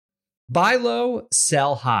Buy low,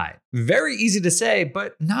 sell high. Very easy to say,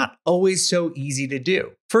 but not always so easy to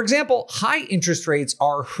do. For example, high interest rates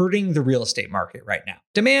are hurting the real estate market right now.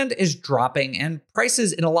 Demand is dropping and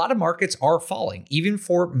prices in a lot of markets are falling, even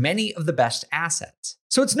for many of the best assets.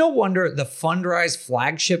 So it's no wonder the Fundrise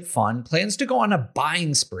flagship fund plans to go on a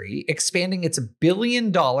buying spree, expanding its $1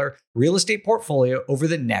 billion real estate portfolio over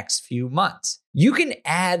the next few months. You can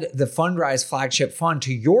add the Fundrise flagship fund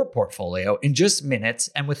to your portfolio in just minutes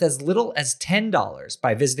and with as little as $10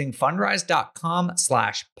 by visiting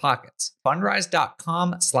fundrise.com/pockets.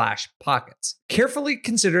 Fundrise.com/pockets. Carefully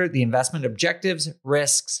consider the investment objectives,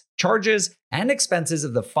 risks, charges, and expenses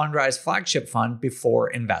of the Fundrise flagship fund before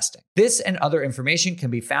investing. This and other information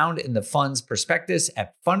can be found in the fund's prospectus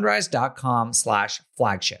at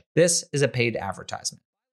fundrise.com/flagship. This is a paid advertisement.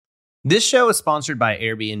 This show is sponsored by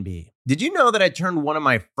Airbnb. Did you know that I turned one of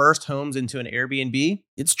my first homes into an Airbnb?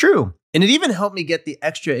 It's true. And it even helped me get the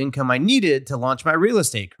extra income I needed to launch my real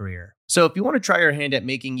estate career. So if you want to try your hand at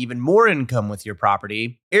making even more income with your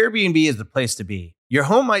property, Airbnb is the place to be. Your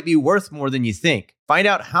home might be worth more than you think. Find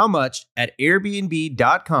out how much at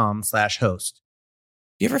airbnb.com/host.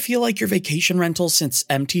 You ever feel like your vacation rental sits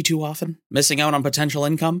empty too often, missing out on potential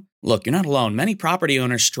income? Look, you're not alone. Many property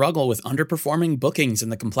owners struggle with underperforming bookings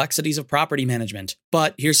and the complexities of property management.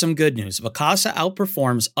 But here's some good news. Vacasa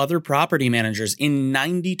outperforms other property managers in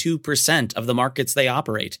 92% of the markets they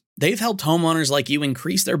operate. They've helped homeowners like you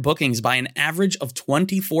increase their bookings by an average of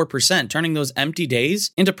 24%, turning those empty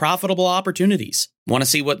days into profitable opportunities. Want to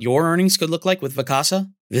see what your earnings could look like with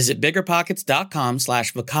Vacasa? Visit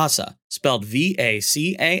biggerpockets.com/Vacasa, spelled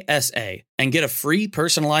VACASA, and get a free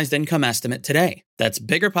personalized income estimate today. That's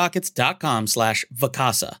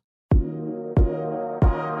biggerpockets.com/Vacasa.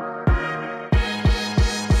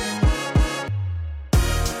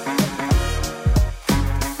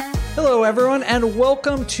 Hello, everyone, and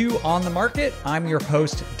welcome to On the Market. I'm your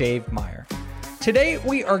host, Dave Meyer. Today,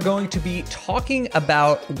 we are going to be talking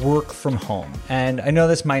about work from home. And I know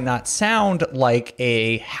this might not sound like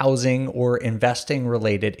a housing or investing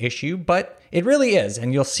related issue, but it really is.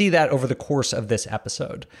 And you'll see that over the course of this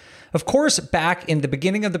episode. Of course, back in the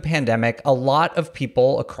beginning of the pandemic, a lot of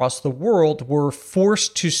people across the world were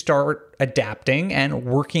forced to start adapting and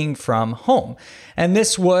working from home. And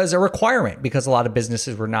this was a requirement because a lot of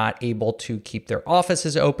businesses were not able to keep their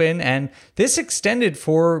offices open. And this extended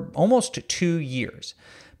for almost 2 years.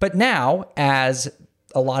 But now, as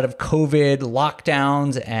a lot of COVID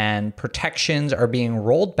lockdowns and protections are being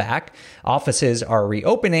rolled back, offices are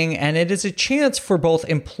reopening, and it is a chance for both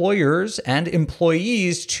employers and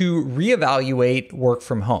employees to reevaluate work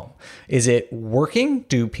from home. Is it working?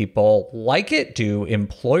 Do people like it? Do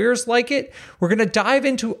employers like it? We're going to dive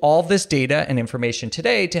into all this data and information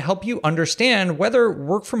today to help you understand whether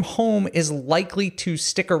work from home is likely to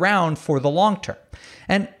stick around for the long term.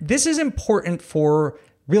 And this is important for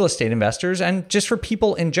real estate investors and just for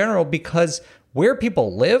people in general, because where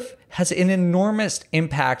people live has an enormous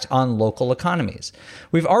impact on local economies.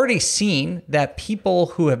 We've already seen that people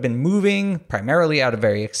who have been moving primarily out of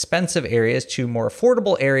very expensive areas to more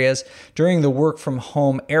affordable areas during the work from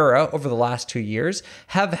home era over the last 2 years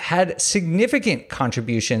have had significant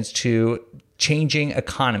contributions to changing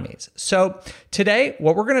economies. So today,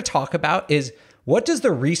 what we're going to talk about is, what does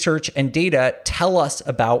the research and data tell us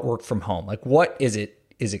about work from home? Like, what is it?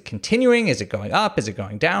 Is it continuing? Is it going up? Is it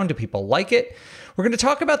going down? Do people like it? We're going to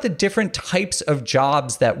talk about the different types of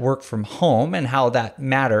jobs that work from home and how that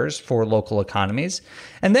matters for local economies.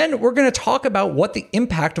 And then we're going to talk about what the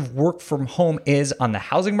impact of work from home is on the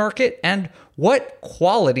housing market and what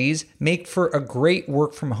qualities make for a great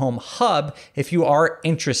work from home hub if you are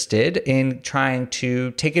interested in trying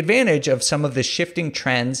to take advantage of some of the shifting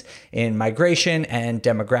trends in migration and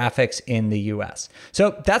demographics in the US.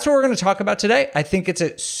 So that's what we're going to talk about today. I think it's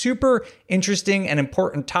a super interesting and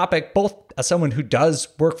important topic, both as someone who does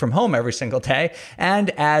work from home every single day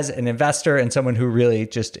and as an investor and someone who really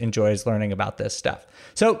just enjoys learning about this stuff.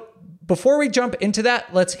 So before we jump into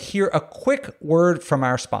that, let's hear a quick word from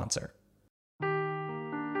our sponsor.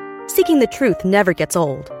 Seeking the truth never gets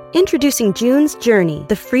old. Introducing June's Journey,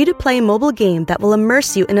 the free-to-play mobile game that will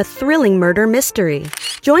immerse you in a thrilling murder mystery.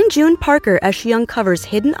 Join June Parker as she uncovers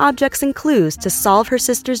hidden objects and clues to solve her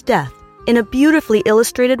sister's death in a beautifully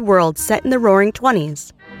illustrated world set in the Roaring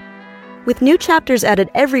 '20s. With new chapters added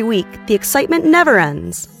every week, the excitement never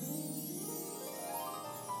ends.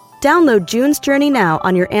 Download June's Journey now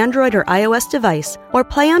on your Android or iOS device, or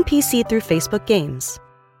play on PC through Facebook Games.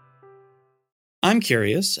 I'm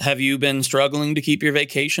curious, have you been struggling to keep your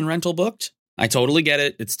vacation rental booked? I totally get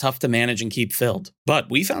it. It's tough to manage and keep filled.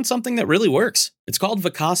 But we found something that really works. It's called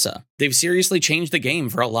Vacasa. They've seriously changed the game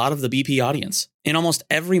for a lot of the BP audience. In almost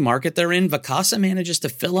every market they're in, Vacasa manages to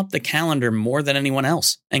fill up the calendar more than anyone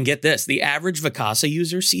else. And get this, the average Vacasa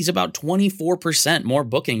user sees about 24% more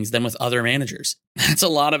bookings than with other managers. That's a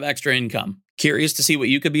lot of extra income. Curious to see what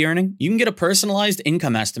you could be earning? You can get a personalized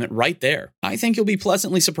income estimate right there. I think you'll be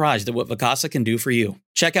pleasantly surprised at what Vacasa can do for you.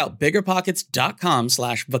 Check out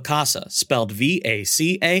biggerpockets.com/Vacasa, spelled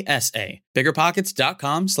Vacasa.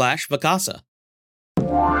 biggerpockets.com/Vacasa.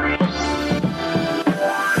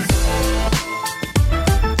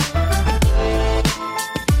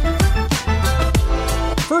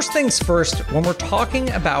 First things first, when we're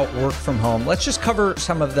talking about work from home, let's just cover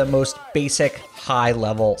some of the most basic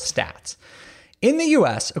high-level stats. In the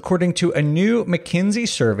US, according to a new McKinsey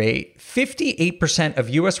survey, 58% of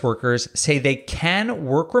US workers say they can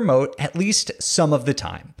work remote at least some of the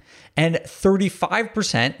time. And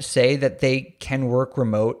 35% say that they can work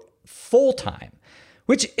remote full-time,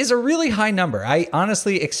 which is a really high number. I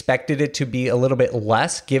honestly expected it to be a little bit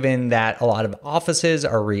less, given that a lot of offices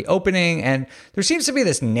are reopening. And there seems to be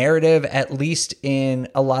this narrative, at least in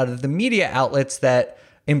a lot of the media outlets, that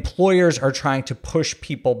employers are trying to push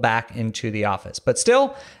people back into the office. But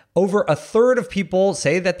still, over a third of people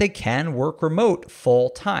say that they can work remote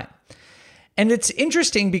full time. And it's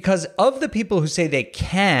interesting because of the people who say they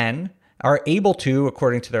are able to,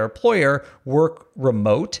 according to their employer, work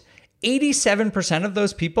remote, 87% of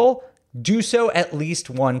those people do so at least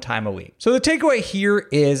one time a week. So the takeaway here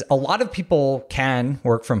is a lot of people can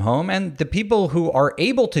work from home, and the people who are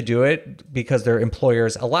able to do it because their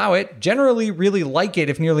employers allow it generally really like it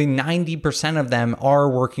if nearly 90% of them are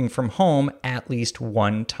working from home at least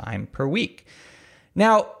one time per week.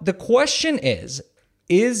 Now, the question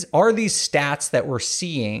are these stats that we're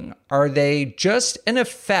seeing, are they just an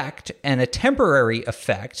effect and a temporary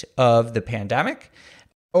effect of the pandemic?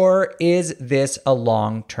 Or is this a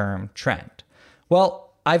long-term trend?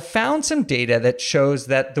 Well, I've found some data that shows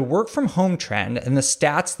that the work from home trend and the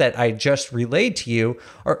stats that I just relayed to you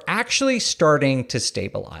are actually starting to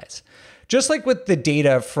stabilize. Just like with the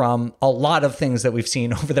data from a lot of things that we've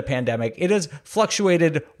seen over the pandemic, it has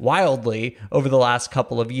fluctuated wildly over the last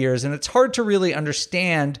couple of years, and it's hard to really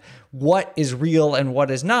understand what is real and what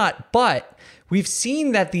is not. But we've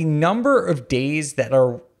seen that the number of days that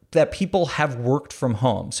people have worked from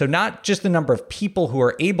home. So not just the number of people who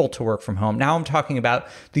are able to work from home. Now I'm talking about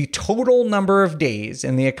the total number of days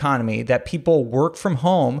in the economy that people work from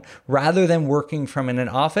home rather than working from in an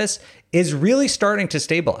office is really starting to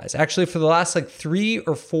stabilize. Actually, for the last 3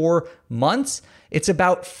 or 4 months, it's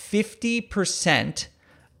about 50%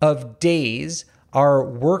 of days are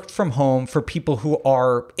worked from home for people who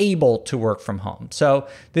are able to work from home. So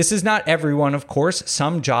this is not everyone, of course.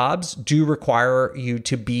 Some jobs do require you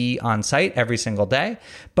to be on site every single day.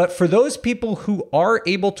 But for those people who are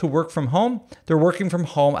able to work from home, they're working from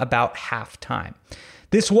home about half time.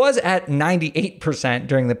 This was at 98%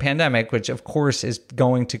 during the pandemic, which of course is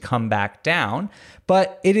going to come back down.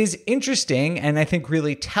 But it is interesting and I think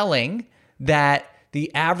really telling that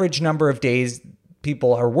the average number of days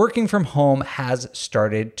people are working from home has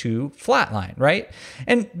started to flatline, right?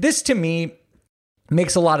 And this to me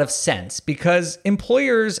makes a lot of sense because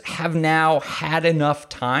employers have now had enough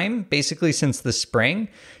time, basically since the spring,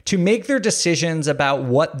 to make their decisions about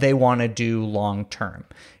what they want to do long term.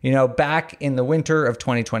 Back in the winter of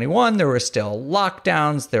 2021, there were still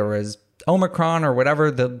lockdowns, there was Omicron or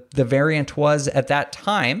whatever the variant was at that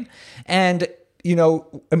time. And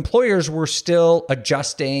employers were still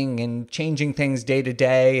adjusting and changing things day to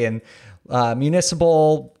day, and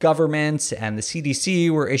municipal governments and the CDC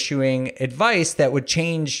were issuing advice that would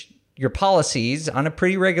change your policies on a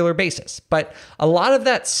pretty regular basis. But a lot of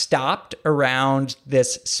that stopped around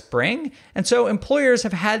this spring. And so employers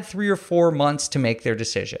have had 3 or 4 months to make their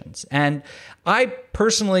decisions. And I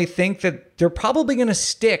personally think that they're probably going to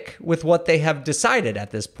stick with what they have decided at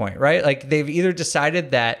this point, right? They've either decided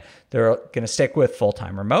that they're going to stick with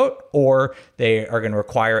full-time remote, or they are going to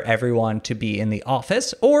require everyone to be in the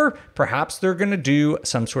office, or perhaps they're going to do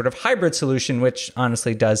some sort of hybrid solution, which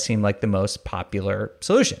honestly does seem like the most popular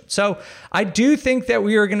solution. So I do think that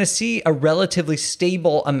we are going to see a relatively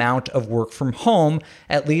stable amount of work from home,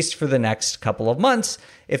 at least for the next couple of months.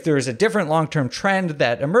 If there is a different long-term trend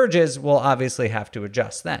that emerges, we'll obviously have to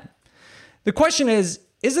adjust then. The question is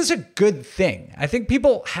this a good thing? I think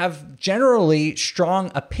people have generally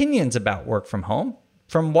strong opinions about work from home.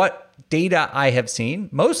 From what data I have seen,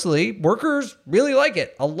 mostly workers really like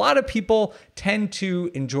it. A lot of people tend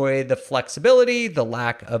to enjoy the flexibility, the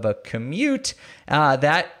lack of a commute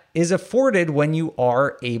that is afforded when you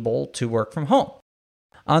are able to work from home.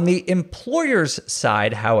 On the employer's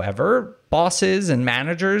side, however, bosses and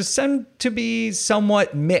managers tend to be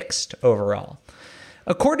somewhat mixed overall.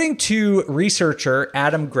 According to researcher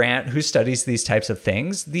Adam Grant, who studies these types of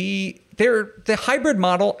things, the hybrid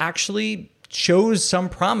model actually shows some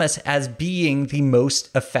promise as being the most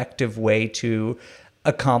effective way to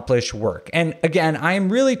accomplish work. And again,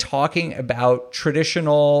 I'm really talking about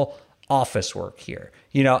traditional office work here.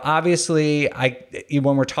 Obviously,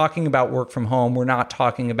 when we're talking about work from home, we're not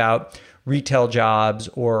talking about retail jobs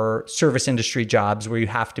or service industry jobs where you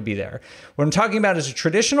have to be there. What I'm talking about is a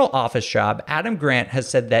traditional office job. Adam Grant has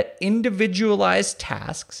said that individualized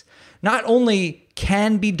tasks not only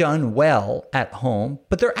can be done well at home,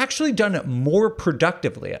 but they're actually done more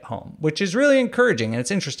productively at home, which is really encouraging. And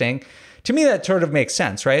it's interesting. To me, that sort of makes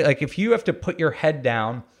sense, right? Like if you have to put your head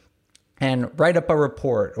down and write up a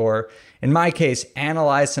report, or in my case,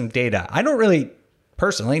 analyze some data, I don't really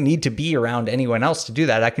personally need to be around anyone else to do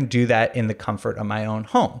that. I can do that in the comfort of my own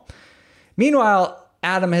home. Meanwhile,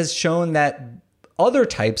 Adam has shown that other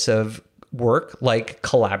types of work like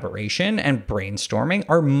collaboration and brainstorming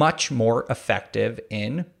are much more effective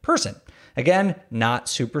in person. Again, not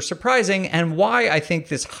super surprising, and why I think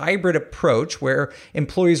this hybrid approach where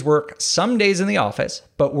employees work some days in the office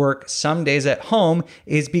but work some days at home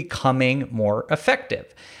is becoming more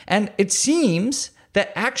effective. And it seems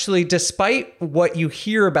that actually, despite what you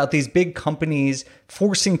hear about these big companies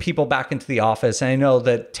forcing people back into the office, and I know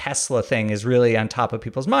the Tesla thing is really on top of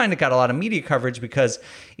people's mind. It got a lot of media coverage because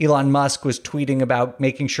Elon Musk was tweeting about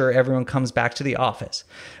making sure everyone comes back to the office.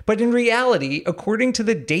 But in reality, according to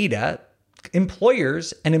the data,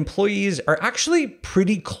 employers and employees are actually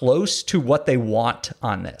pretty close to what they want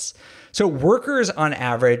on this. So workers on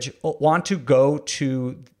average want to go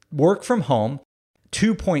to work from home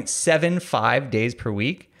 2.75 days per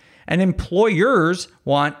week, and employers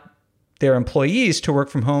want their employees to work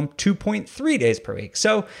from home 2.3 days per week.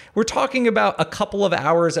 So we're talking about a couple of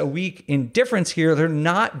hours a week in difference here. They're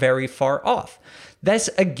not very far off.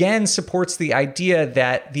 This again supports the idea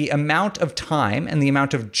that the amount of time and the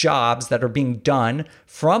amount of jobs that are being done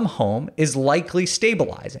from home is likely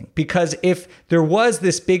stabilizing. Because if there was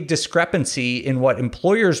this big discrepancy in what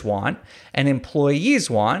employers want and employees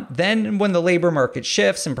want, then when the labor market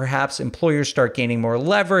shifts and perhaps employers start gaining more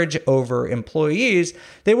leverage over employees,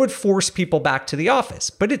 they would force people back to the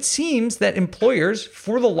office. But it seems that employers,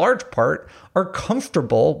 for the large part, are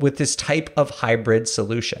comfortable with this type of hybrid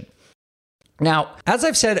solution. Now, as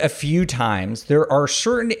I've said a few times, there are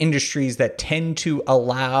certain industries that tend to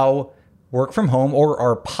allow work from home or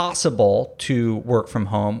are possible to work from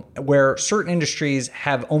home, where certain industries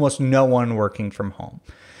have almost no one working from home.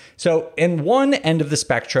 So in one end of the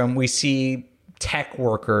spectrum, we see tech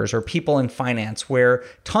workers or people in finance where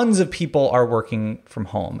tons of people are working from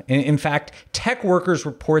home. In fact, tech workers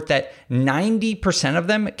report that 90% of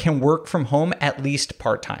them can work from home at least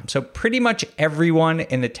part-time. So pretty much everyone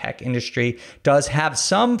in the tech industry does have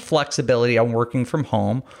some flexibility on working from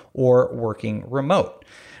home or working remote.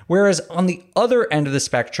 Whereas on the other end of the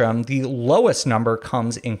spectrum, the lowest number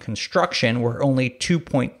comes in construction, where only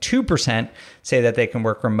 2.2% say that they can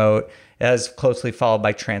work remote, as closely followed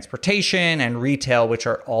by transportation and retail, which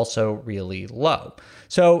are also really low.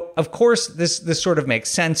 So, of course, this sort of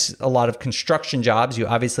makes sense. A lot of construction jobs, you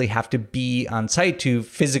obviously have to be on site to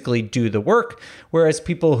physically do the work, whereas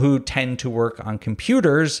people who tend to work on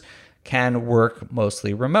computers can work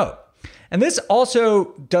mostly remote. And this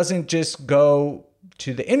also doesn't just go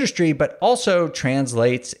to the industry, but also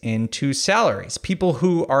translates into salaries. People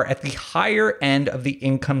who are at the higher end of the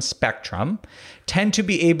income spectrum tend to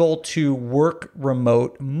be able to work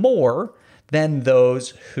remote more than those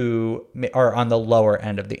who are on the lower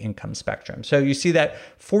end of the income spectrum. So you see that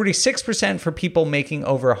 46% for people making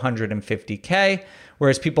over 150K,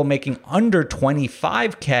 whereas people making under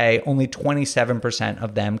 25K, only 27%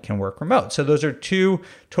 of them can work remote. So those are two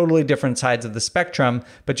totally different sides of the spectrum,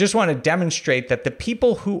 but just want to demonstrate that the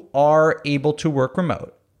people who are able to work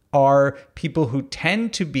remote are people who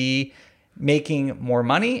tend to be making more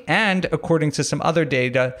money and, according to some other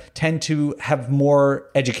data, tend to have more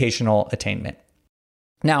educational attainment.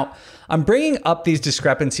 Now, I'm bringing up these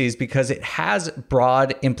discrepancies because it has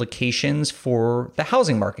broad implications for the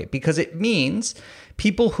housing market, because it means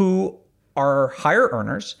people who are higher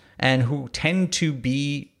earners and who tend to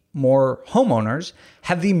be more homeowners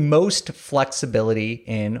have the most flexibility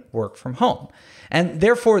in work from home. And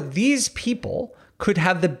therefore, these people could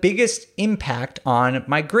have the biggest impact on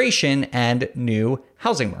migration and new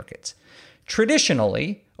housing markets.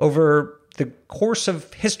 Traditionally, over the course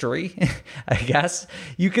of history, I guess,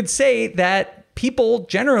 you could say that people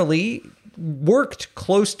generally worked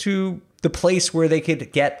close to the place where they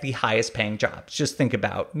could get the highest paying jobs. Just think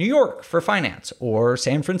about New York for finance or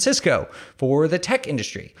San Francisco for the tech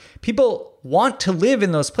industry. People want to live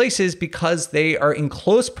in those places because they are in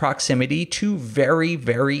close proximity to very,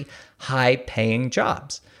 very high paying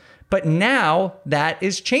jobs. But now that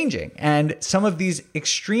is changing. And some of these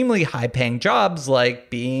extremely high paying jobs, like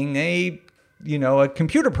being a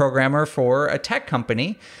computer programmer for a tech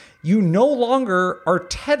company, you no longer are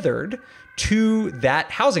tethered to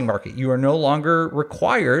that housing market. You are no longer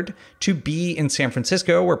required to be in San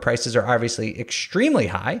Francisco, where prices are obviously extremely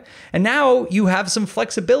high. And now you have some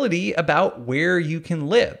flexibility about where you can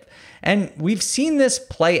live. And we've seen this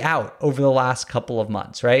play out over the last couple of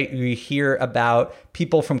months, right? We hear about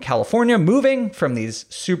people from California moving from these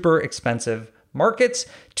super expensive markets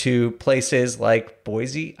to places like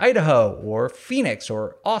Boise, Idaho, or Phoenix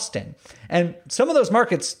or Austin. And some of those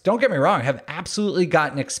markets, don't get me wrong, have absolutely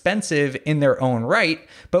gotten expensive in their own right.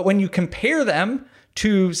 But when you compare them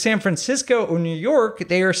to San Francisco or New York,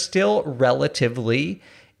 they are still relatively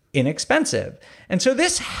inexpensive. And so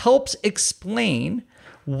this helps explain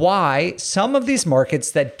why some of these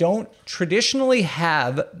markets that don't traditionally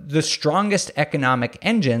have the strongest economic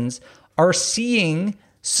engines are seeing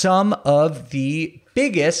some of the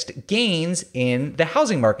biggest gains in the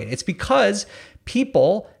housing market. It's because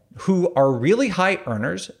people who are really high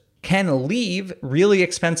earners can leave really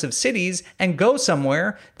expensive cities and go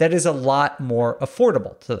somewhere that is a lot more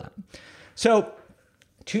affordable to them. So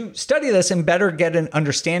to study this and better get an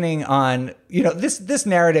understanding on, this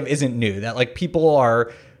narrative isn't new, that like people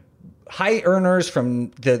are high earners from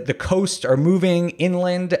the coast are moving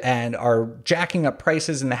inland and are jacking up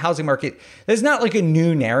prices in the housing market. There's not like a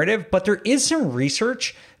new narrative, but there is some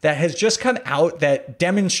research that has just come out that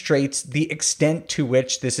demonstrates the extent to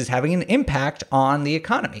which this is having an impact on the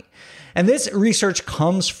economy. And this research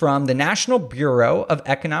comes from the National Bureau of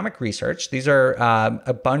Economic Research. These are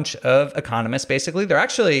a bunch of economists, basically. They're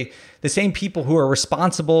actually the same people who are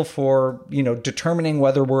responsible for, determining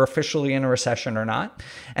whether we're officially in a recession or not.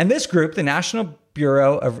 And this group, the National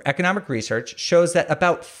Bureau of Economic Research, shows that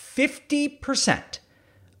about 50%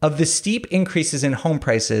 of the steep increases in home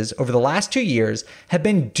prices over the last 2 years have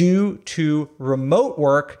been due to remote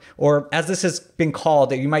work, or as this has been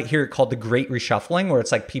called, you might hear it called the Great Reshuffling, where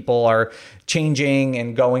it's like people are changing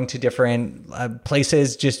and going to different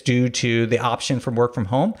places just due to the option from work from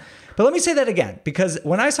home. But let me say that again, because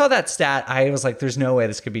when I saw that stat, I was like, there's no way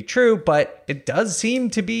this could be true, but it does seem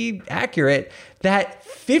to be accurate that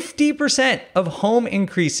 50% of home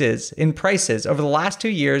increases in prices over the last 2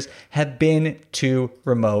 years have been to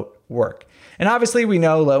remote work. And obviously we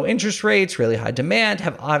know low interest rates, really high demand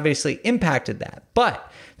have obviously impacted that. But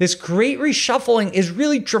this great reshuffling is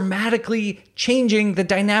really dramatically changing the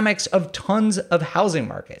dynamics of tons of housing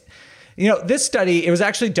market. This study, it was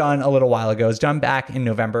actually done a little while ago. It was done back in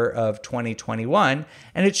November of 2021.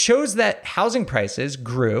 And it shows that housing prices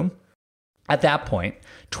grew at that point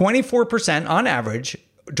 24% on average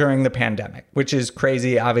during the pandemic, which is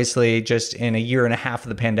crazy. Obviously, just in a year and a half of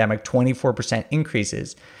the pandemic, 24%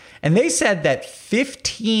 increases. And they said that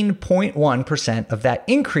 15.1% of that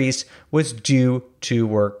increase was due to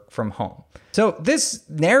work from home. So this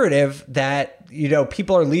narrative that,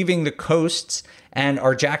 people are leaving the coasts and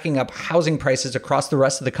are jacking up housing prices across the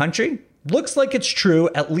rest of the country looks like it's true,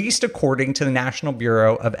 at least according to the National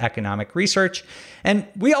Bureau of Economic Research. And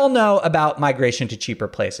we all know about migration to cheaper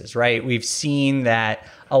places, right? We've seen that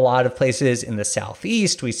a lot of places in the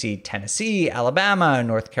Southeast, we see Tennessee, Alabama,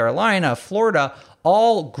 North Carolina, Florida,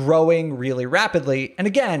 all growing really rapidly. And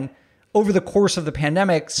again, over the course of the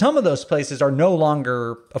pandemic, some of those places are no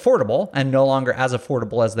longer affordable and no longer as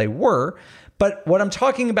affordable as they were. But what I'm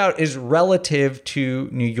talking about is relative to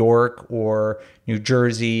New York or New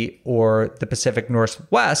Jersey or the Pacific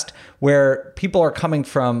Northwest, where people are coming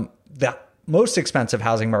from the most expensive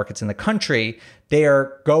housing markets in the country. They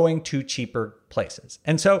are going to cheaper places.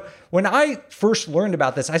 And so when I first learned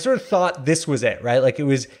about this, I sort of thought this was it, right? Like it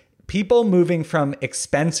was people moving from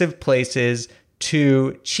expensive places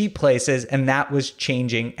to cheap places, and that was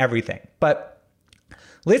changing everything. But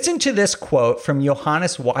listen to this quote from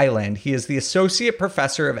Johannes Weiland. He is the associate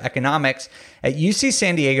professor of economics at UC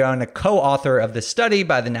San Diego and a co-author of the study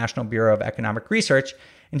by the National Bureau of Economic Research.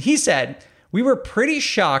 And he said, "We were pretty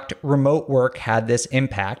shocked remote work had this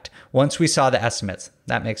impact once we saw the estimates."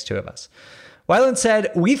 That makes two of us. Weiland said,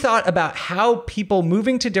 "We thought about how people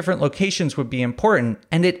moving to different locations would be important,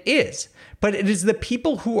 and it is. But it is the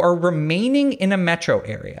people who are remaining in a metro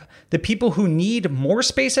area, the people who need more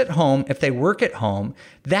space at home if they work at home,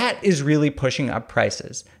 that is really pushing up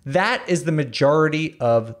prices. That is the majority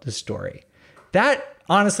of the story." That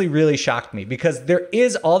honestly really shocked me because there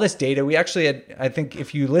is all this data. We actually had, I think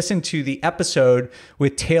if you listen to the episode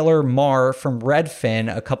with Taylor Marr from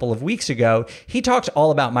Redfin a couple of weeks ago, he talked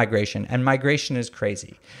all about migration, and migration is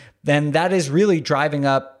crazy. Then that is really driving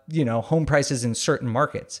up, home prices in certain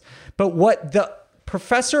markets. But what the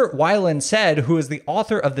Professor Weiland said, who is the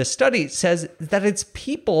author of this study, says that it's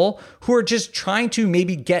people who are just trying to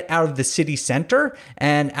maybe get out of the city center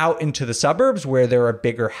and out into the suburbs where there are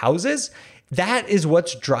bigger houses. That is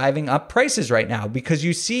what's driving up prices right now, because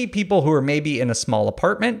you see people who are maybe in a small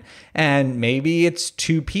apartment and maybe it's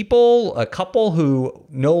two people, a couple who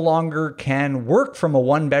no longer can work from a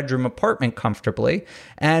 1-bedroom apartment comfortably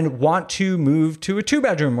and want to move to a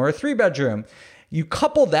 2-bedroom or a 3-bedroom. You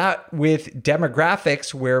couple that with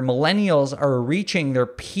demographics where millennials are reaching their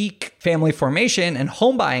peak family formation and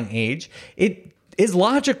home buying age, it is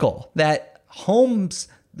logical that homes,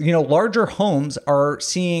 larger homes are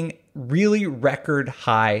seeing really record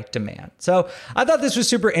high demand. So I thought this was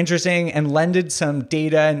super interesting and lended some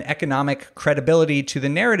data and economic credibility to the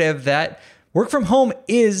narrative that work from home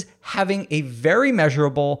is having a very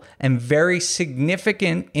measurable and very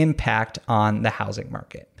significant impact on the housing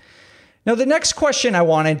market. Now, the next question I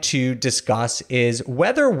wanted to discuss is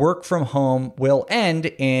whether work from home will end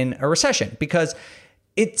in a recession, because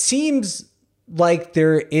it seems like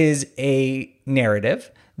there is a narrative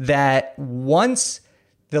that once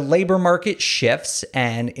the labor market shifts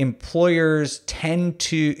and employers tend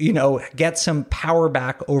to, get some power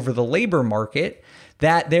back over the labor market,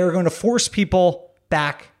 that they're going to force people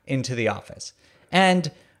back into the office.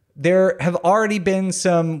 And there have already been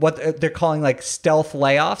some, what they're calling like stealth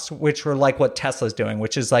layoffs, which were like what Tesla's doing,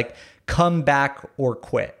 which is like come back or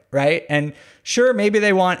quit, right? And sure, maybe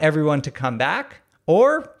they want everyone to come back,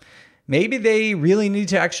 or maybe they really need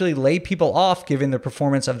to actually lay people off given the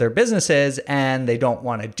performance of their businesses, and they don't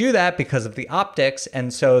want to do that because of the optics.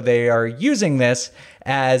 And so they are using this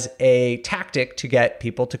as a tactic to get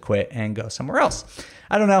people to quit and go somewhere else.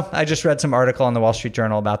 I don't know. I just read some article in the Wall Street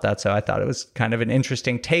Journal about that, so I thought it was kind of an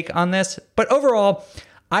interesting take on this. But overall,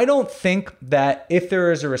 I don't think that if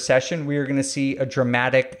there is a recession, we are going to see a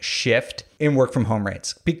dramatic shift in work from home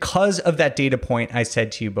rates because of that data point I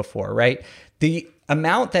said to you before, right? The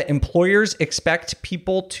amount that employers expect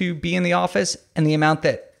people to be in the office and the amount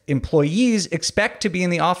that employees expect to be in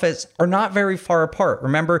the office are not very far apart.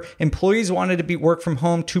 Remember, employees wanted to be work from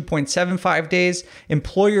home 2.75 days.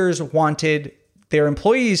 Employers wanted their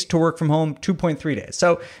employees to work from home 2.3 days.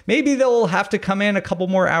 So maybe they'll have to come in a couple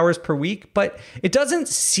more hours per week, but it doesn't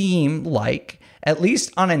seem like, at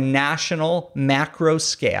least on a national macro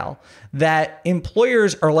scale, that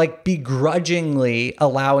employers are like begrudgingly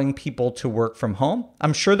allowing people to work from home.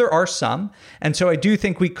 I'm sure there are some. And so I do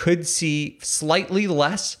think we could see slightly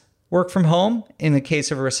less work from home in the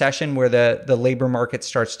case of a recession where the labor market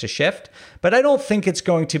starts to shift. But I don't think it's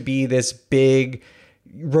going to be this big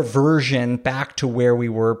reversion back to where we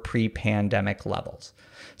were pre-pandemic levels.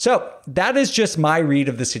 So that is just my read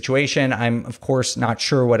of the situation. I'm, of course, not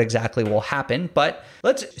sure what exactly will happen, but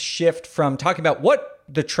let's shift from talking about what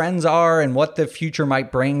the trends are and what the future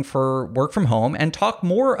might bring for work from home and talk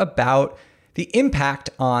more about the impact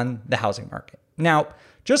on the housing market. Now,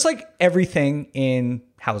 just like everything in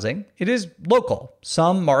housing, it is local.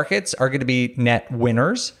 Some markets are going to be net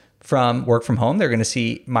winners from work from home. They're going to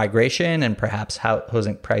see migration and perhaps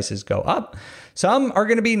housing prices go up. Some are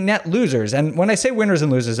going to be net losers. And when I say winners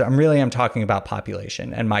and losers, I'm talking about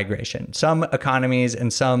population and migration. Some economies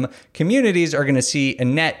and some communities are going to see a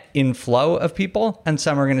net inflow of people, and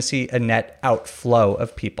some are going to see a net outflow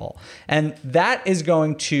of people. And that is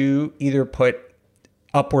going to either put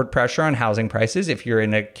upward pressure on housing prices if you're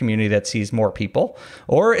in a community that sees more people,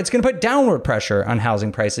 or it's going to put downward pressure on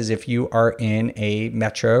housing prices if you are in a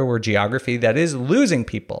metro or geography that is losing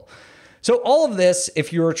people. So all of this,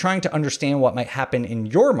 if you're trying to understand what might happen in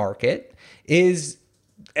your market, begs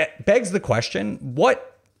the question,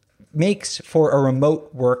 what makes for a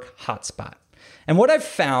remote work hotspot? And what I've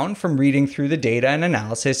found from reading through the data and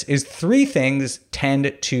analysis is 3 things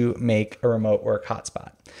tend to make a remote work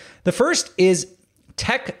hotspot. The first is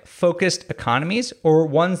tech-focused economies, or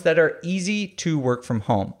ones that are easy to work from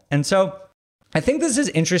home. And so I think this is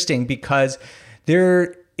interesting because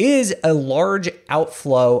there is a large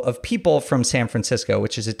outflow of people from San Francisco,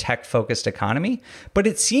 which is a tech-focused economy. But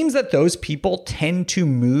it seems that those people tend to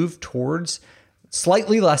move towards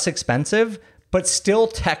slightly less expensive, but still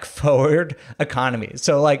tech-forward economies.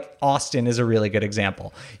 So like Austin is a really good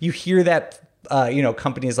example. You hear that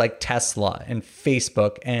companies like Tesla and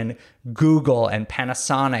Facebook and Google and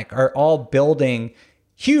Panasonic are all building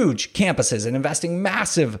huge campuses and investing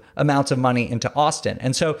massive amounts of money into Austin.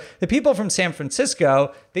 And so the people from San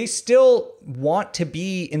Francisco, they still want to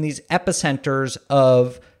be in these epicenters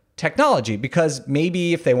of technology, because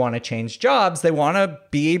maybe if they want to change jobs, they want to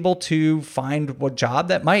be able to find a job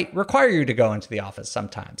that might require you to go into the office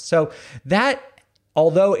sometimes. So that,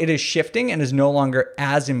 although it is shifting and is no longer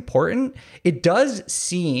as important, it does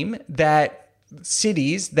seem that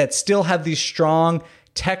cities that still have these strong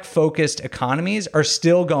tech-focused economies are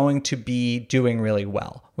still going to be doing really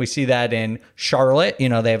well. We see that in Charlotte. They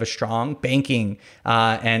have a strong banking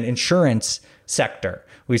and insurance sector.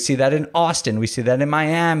 We see that in Austin. We see that in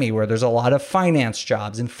Miami, where there's a lot of finance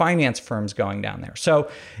jobs and finance firms going down there. So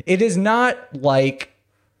it is not like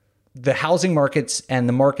the housing markets and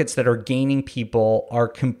the markets that are gaining people are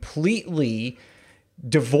completely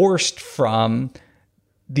divorced from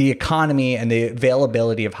the economy and the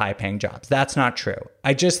availability of high-paying jobs. That's not true.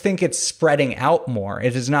 I just think it's spreading out more.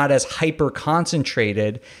 It is not as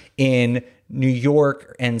hyper-concentrated in New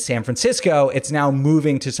York and San Francisco. It's now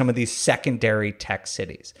moving to some of these secondary tech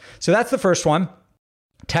cities. So that's the first one,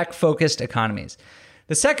 tech-focused economies.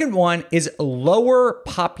 The second one is lower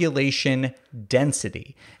population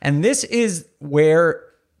density. And this is where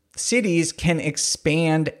cities can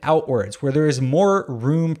expand outwards, where there is more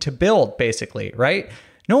room to build, basically, right?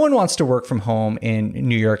 No one wants to work from home in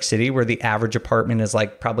New York City, where the average apartment is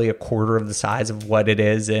like probably a quarter of the size of what it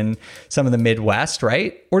is in some of the Midwest,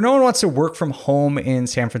 right? Or no one wants to work from home in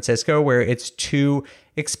San Francisco, where it's too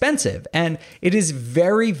expensive. And it is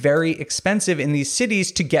very, very expensive in these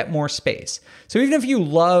cities to get more space. So even if you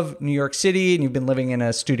love New York City and you've been living in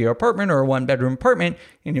a studio apartment or a 1-bedroom apartment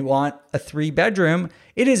and you want a 3-bedroom,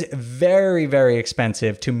 it is very, very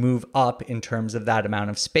expensive to move up in terms of that amount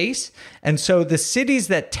of space. And so the cities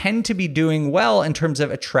that tend to be doing well in terms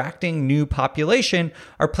of attracting new population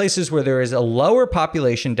are places where there is a lower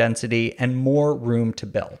population density and more room to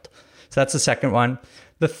build. So that's the second one.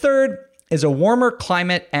 The third is a warmer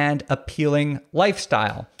climate and appealing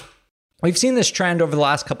lifestyle. We've seen this trend over the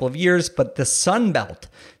last couple of years, but the Sun Belt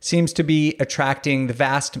seems to be attracting the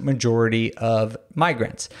vast majority of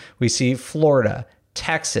migrants. We see Florida,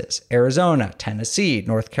 Texas, Arizona, Tennessee,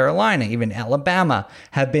 North Carolina, even Alabama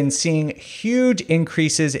have been seeing huge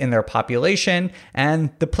increases in their population. And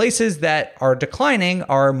the places that are declining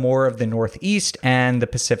are more of the Northeast and the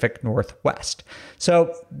Pacific Northwest.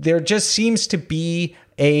 So there just seems to be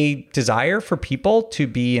a desire for people to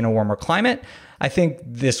be in a warmer climate. I think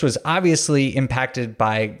this was obviously impacted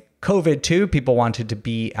by COVID too. People wanted to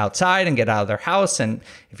be outside and get out of their house. And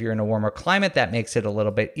if you're in a warmer climate, that makes it a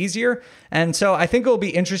little bit easier. And so I think it'll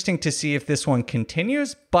be interesting to see if this one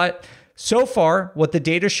continues. But so far, what the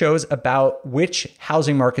data shows about which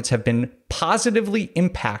housing markets have been positively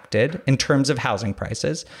impacted in terms of housing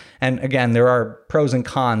prices. And again, there are pros and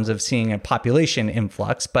cons of seeing a population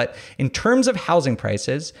influx, but in terms of housing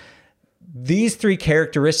prices, these three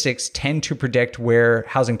characteristics tend to predict where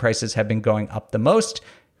housing prices have been going up the most.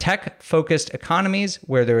 Tech-focused economies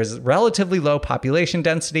where there is relatively low population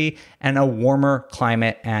density and a warmer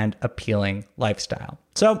climate and appealing lifestyle.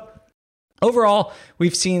 So overall,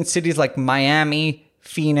 we've seen cities like Miami,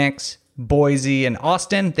 Phoenix, Boise, and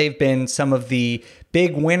Austin. They've been some of the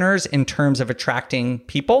big winners in terms of attracting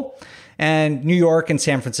people. And New York and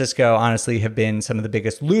San Francisco, honestly, have been some of the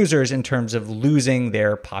biggest losers in terms of losing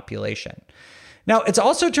their population. Now, it's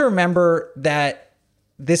also to remember that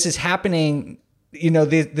this is happening,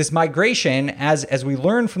 this migration, as we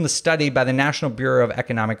learned from the study by the National Bureau of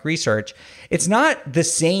Economic Research, it's not the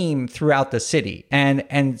same throughout the city.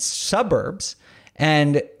 And suburbs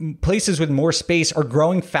and places with more space are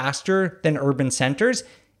growing faster than urban centers,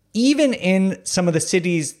 even in some of the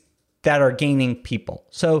cities that are gaining people.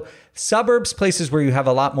 So suburbs, places where you have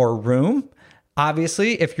a lot more room.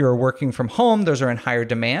 Obviously, if you're working from home, those are in higher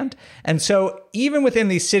demand. And so even within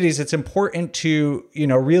these cities, it's important to,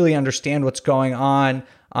 really understand what's going on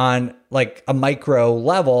like a micro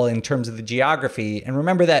level in terms of the geography. And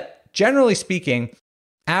remember that generally speaking,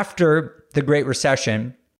 after the Great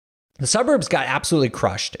Recession, the suburbs got absolutely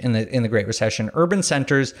crushed in the Great Recession. Urban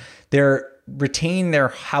centers, they retain their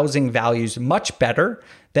housing values much better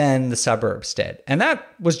than the suburbs did. And that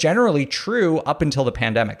was generally true up until the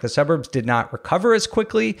pandemic. The suburbs did not recover as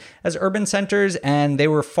quickly as urban centers, and they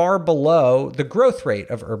were far below the growth rate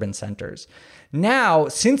of urban centers. Now,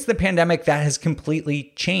 since the pandemic, that has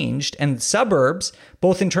completely changed, and suburbs,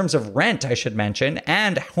 both in terms of rent, I should mention,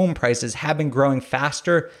 and home prices have been growing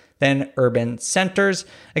faster than urban centers.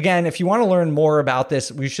 Again, if you want to learn more about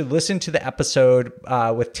this, we should listen to the episode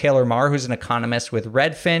with Taylor Marr, who's an economist with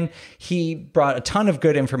Redfin. He brought a ton of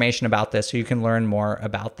good information about this, so you can learn more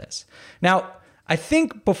about this. Now, I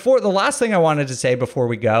think the last thing I wanted to say before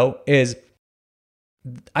we go is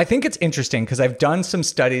I think it's interesting because I've done some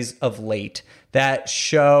studies of late that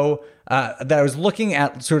show that I was looking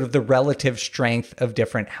at sort of the relative strength of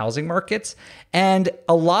different housing markets. And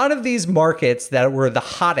a lot of these markets that were the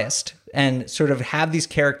hottest and sort of have these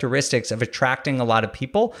characteristics of attracting a lot of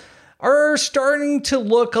people are starting to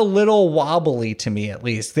look a little wobbly to me, at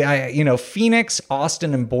least. Phoenix,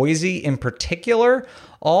 Austin, and Boise in particular,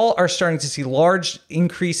 all are starting to see large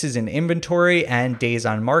increases in inventory and days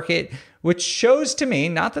on market, which shows to me,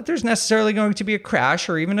 not that there's necessarily going to be a crash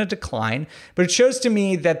or even a decline, but it shows to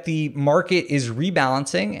me that the market is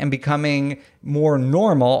rebalancing and becoming more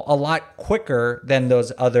normal a lot quicker than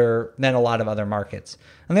a lot of other markets.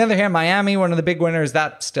 On the other hand, Miami, one of the big winners,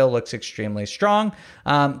 that still looks extremely strong.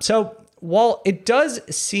 So while it does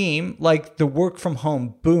seem like the work from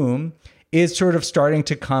home boom is sort of starting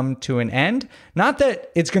to come to an end, not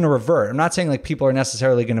that it's going to revert. I'm not saying like people are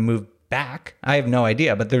necessarily going to move back. I have no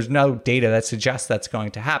idea, but there's no data that suggests that's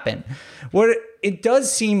going to happen. What it does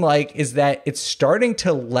seem like is that it's starting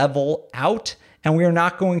to level out, and we're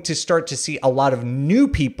not going to start to see a lot of new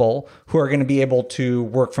people who are going to be able to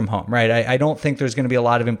work from home, right? I don't think there's going to be a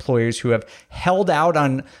lot of employers who have held out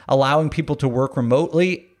on allowing people to work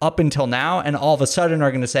remotely up until now, and all of a sudden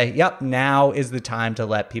are going to say, yep, now is the time to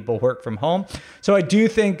let people work from home. So I do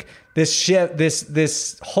think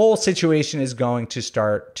this whole situation is going to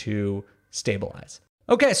start to stabilize.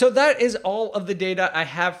 Okay, so that is all of the data I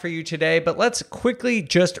have for you today, but let's quickly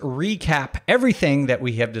just recap everything that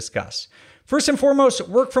we have discussed. First and foremost,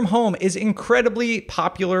 work from home is incredibly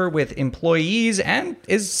popular with employees and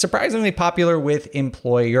is surprisingly popular with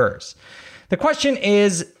employers. The question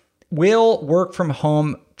is, will work from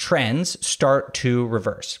home trends start to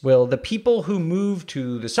reverse? Will the people who move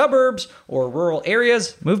to the suburbs or rural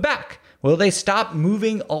areas move back? Will they stop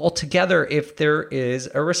moving altogether if there is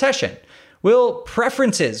a recession? Will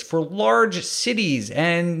preferences for large cities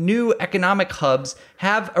and new economic hubs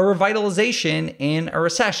have a revitalization in a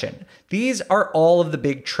recession? These are all of the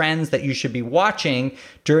big trends that you should be watching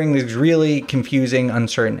during these really confusing,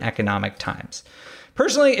 uncertain economic times.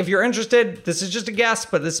 Personally, if you're interested, this is just a guess,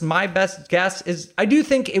 but this is my best guess, is I do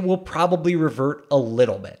think it will probably revert a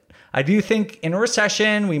little bit. I do think in a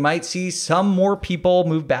recession, we might see some more people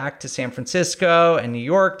move back to San Francisco and New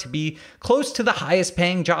York to be close to the highest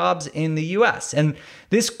paying jobs in the US. And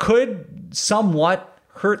this could somewhat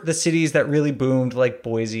hurt the cities that really boomed like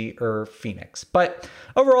Boise or Phoenix. But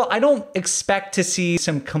overall, I don't expect to see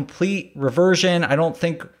some complete reversion. I don't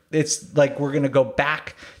think it's like we're going to go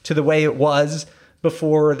back to the way it was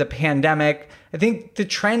before the pandemic. I think the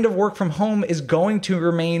trend of work from home is going to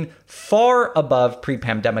remain far above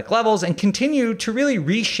pre-pandemic levels and continue to really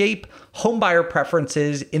reshape homebuyer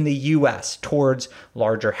preferences in the US towards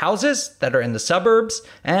larger houses that are in the suburbs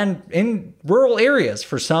and in rural areas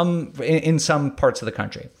in some parts of the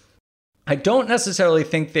country. I don't necessarily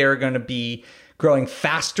think they're going to be growing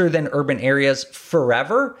faster than urban areas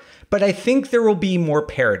forever, but I think there will be more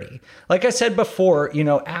parity. Like I said before,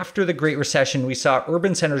 after the Great Recession, we saw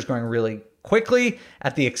urban centers growing really quickly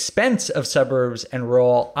at the expense of suburbs and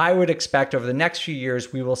rural. I would expect over the next few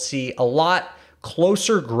years, we will see a lot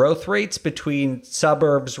closer growth rates between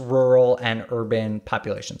suburbs, rural, and urban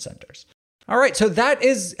population centers. All right, so that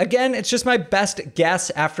is, again, it's just my best guess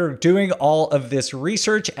after doing all of this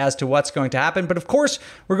research as to what's going to happen. But of course,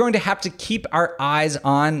 we're going to have to keep our eyes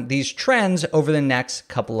on these trends over the next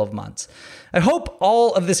couple of months. I hope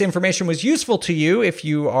all of this information was useful to you if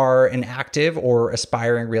you are an active or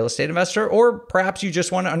aspiring real estate investor, or perhaps you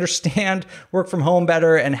just want to understand work from home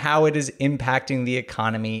better and how it is impacting the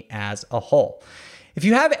economy as a whole. If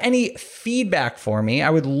you have any feedback for me, I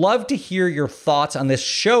would love to hear your thoughts on this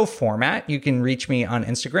show format. You can reach me on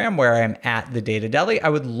Instagram where I'm at The Data Deli. I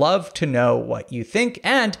would love to know what you think.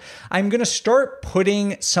 And I'm going to start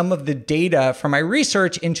putting some of the data from my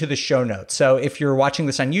research into the show notes. So if you're watching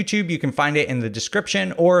this on YouTube, you can find it in the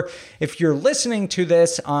description. Or if you're listening to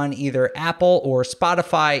this on either Apple or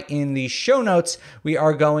Spotify, in the show notes, we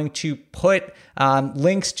are going to put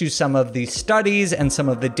links to some of the studies and some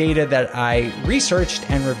of the data that I researched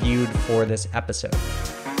and reviewed for this episode.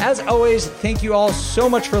 As always, thank you all so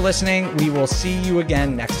much for listening. We will see you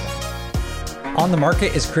again next time. On the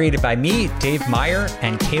Market is created by me, Dave Meyer,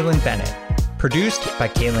 and Kaylin Bennett. Produced by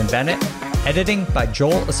Kaylin Bennett. Editing by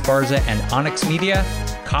Joel Esparza and Onyx Media.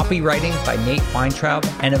 Copywriting by Nate Weintraub.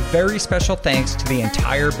 And a very special thanks to the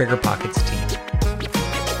entire BiggerPockets team.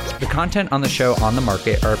 The content on the show On the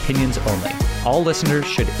Market are opinions only. All listeners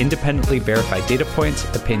should independently verify data points,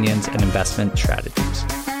 opinions, and investment strategies.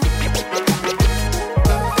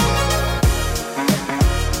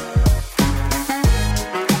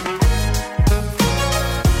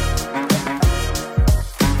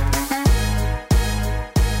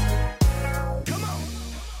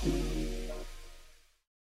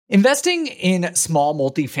 Investing in small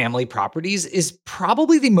multifamily properties is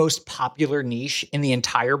probably the most popular niche in the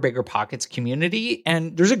entire BiggerPockets community,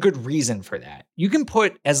 and there's a good reason for that. You can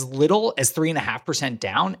put as little as 3.5%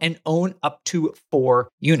 down and own up to 4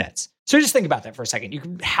 units. So just think about that for a second. You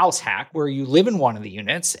can house hack where you live in one of the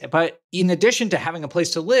units, but in addition to having a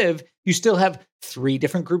place to live, you still have 3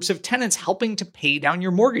 different groups of tenants helping to pay down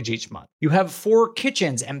your mortgage each month. You have 4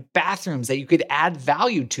 kitchens and bathrooms that you could add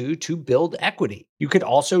value to build equity. You could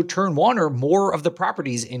also turn one or more of the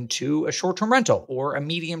properties into a short-term rental or a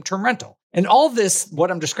medium-term rental. And all this, what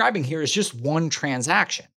I'm describing here, is just one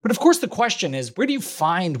transaction. But of course, the question is, where do you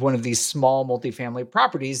find one of these small multifamily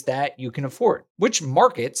properties that you can afford? Which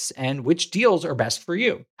markets and which deals are best for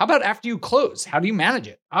you? How about after you close? How do you manage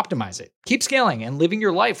it, optimize it, keep scaling and living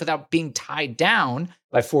your life without being tied down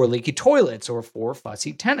by 4 leaky toilets or 4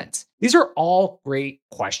 fussy tenants? These are all great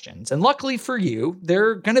questions. And luckily for you,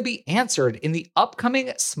 they're going to be answered in the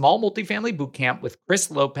upcoming Small Multifamily Bootcamp with Chris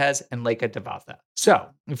Lopez and Leica Devatha. So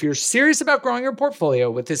if you're serious about growing your portfolio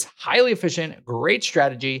with this highly efficient, great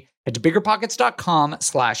strategy, head to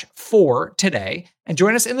biggerpockets.com/4 today and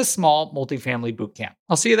join us in the Small Multifamily Bootcamp.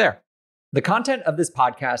 I'll see you there. The content of this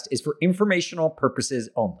podcast is for informational purposes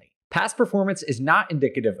only. Past performance is not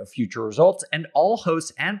indicative of future results, and all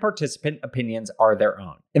hosts and participant opinions are their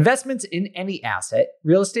own. Investments in any asset,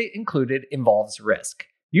 real estate included, involves risk.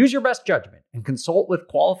 Use your best judgment and consult with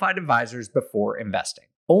qualified advisors before investing.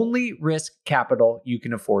 Only risk capital you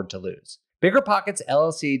can afford to lose. BiggerPockets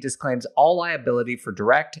LLC disclaims all liability for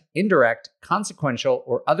direct, indirect, consequential,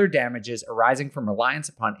 or other damages arising from reliance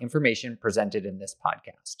upon information presented in this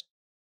podcast.